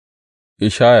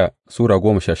Ishaya Sura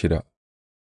 16.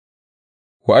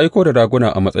 Ku aiko da raguna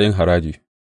a matsayin haraji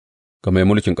ga mai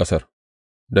mulkin ƙasar,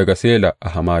 daga Sela a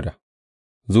hamada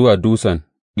zuwa Dutsen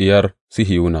Diyar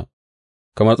Sihiyona,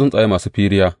 kamar tsuntsaye masu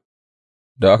firiya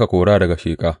da aka kora daga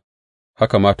sheƙa,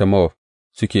 haka matan Mowab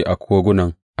suke a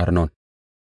kogunan Arnon.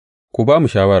 Ku ba mu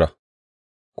shawara,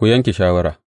 ku yanke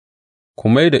shawara, ku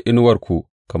mai da inuwarku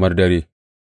kamar dare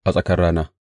a tsakar rana,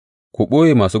 ku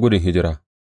ɓoye masu gudun hijira,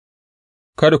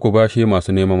 kada ku bashe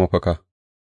masu neman mafaka,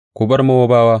 ku bar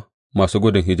Mowabawa masu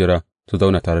gudun hijira su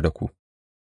zauna tare da ku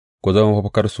zama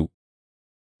mafakarsu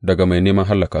daga mai neman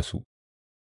hallaka su.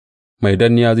 Mai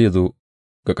danniya zai zo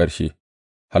ga ƙarshe,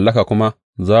 hallaka kuma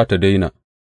za tă daina,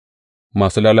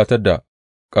 masu lalatar da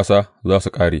ƙasa za su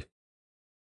ƙare,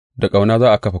 da ƙauna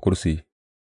za a kafa kursiyi,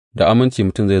 da aminci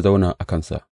mutum zai zauna a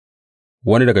kansa,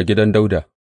 wani daga gidan Dawuda,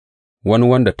 wani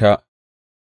wanda ta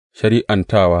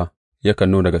shari'antawa yakan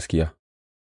nuna gaskiya,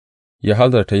 ya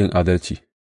hanzarta yin adalci.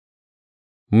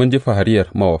 Mun ji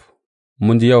fariyar Mowab,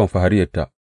 mun ji yawan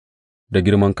fariyarta da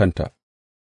girman kanta,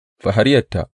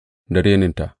 fariyarta da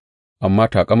reninta, amma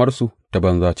taƙamarsu ta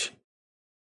banza ce.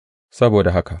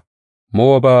 Saboda haka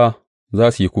Mowabawa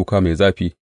za su yi kuka mai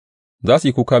zafi, za su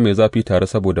yi kuka mai zafi tare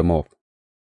saboda Mowab.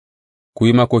 Ku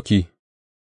yi makoki,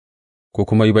 ku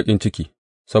kuma yi baƙin ciki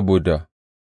saboda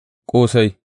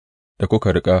ƙosai da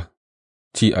kuka riƙa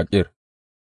ci a Kir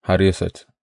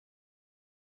Hareset.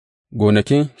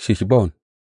 Gonakin Heshbon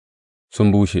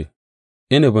sun bushe,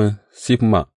 inabin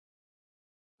Sibma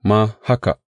ma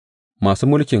haka, masu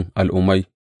mulkin al'ummai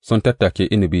sun tattake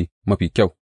inabi mafi kyau,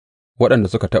 waɗanda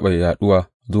suka taɓa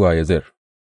yaɗuwa zuwa Yazer,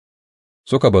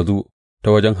 suka bazu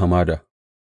ta wajen hamada,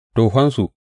 tohonsu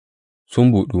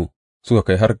sun buɗu suka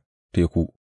kai har teku,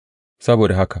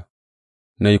 saboda haka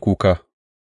na yi kuka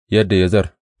yadda Yazer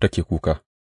take kuka,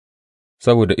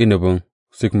 saboda inabin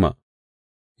Sibma,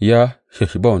 ya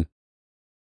Heshbon,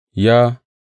 ya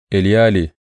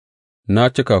Eleyale, na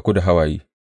cika ku da hawaye,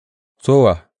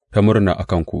 sowa ta murna a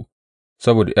kanku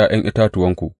saboda ’ya'yan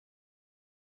itatuwanku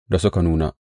da suka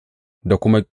nuna, da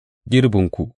kuma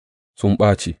girbinku sun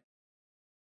ɓace,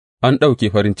 an ɗauke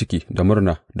farin ciki da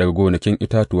murna daga gonakin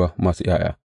itatuwa masu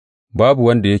 ’ya'ya, babu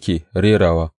wanda yake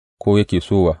rerawa ko yake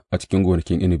sowa a cikin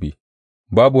gonakin inabi,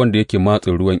 babu wanda yake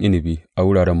matsin ruwan inabi a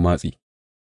wuraren matsi,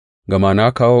 gama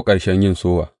na kawo ƙarshen yin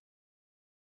sowa.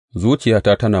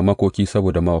 Zuciyata tana makoki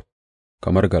saboda Mowab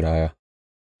kamar garaya,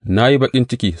 na yi baƙin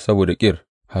ciki saboda Kir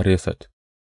Hareset.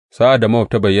 Sa'ad da Mowab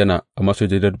ta bayyana a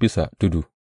masujadar bisa tudu,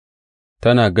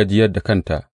 tana gajiyar da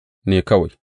kanta ne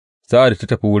kawai, sa'ad da ta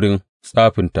tafi wurin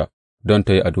tsafinta don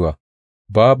tă yi addu'a,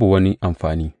 babu wani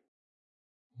amfani.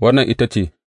 Wannan ita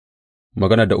ce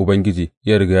maganar da Ubangiji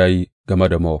ya riga ya yi game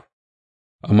da Mowab,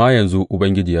 amma yanzu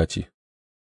Ubangiji ya ce,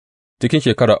 cikin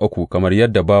shekara uku, kamar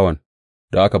yadda bawan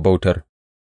da aka bautar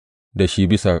da shi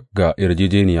bisa ga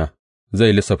yarjejjeniya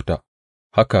zai lissafta,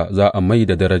 haka za a mai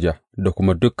da daraja da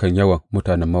kuma dukan yawan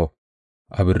mutanen Mowab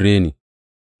abin reni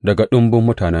daga ɗumbun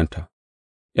mutanenta,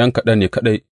 ’yan kaɗan ne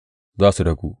kaɗai za su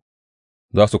ragu,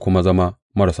 za su kuma zama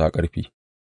marasa ƙarfi.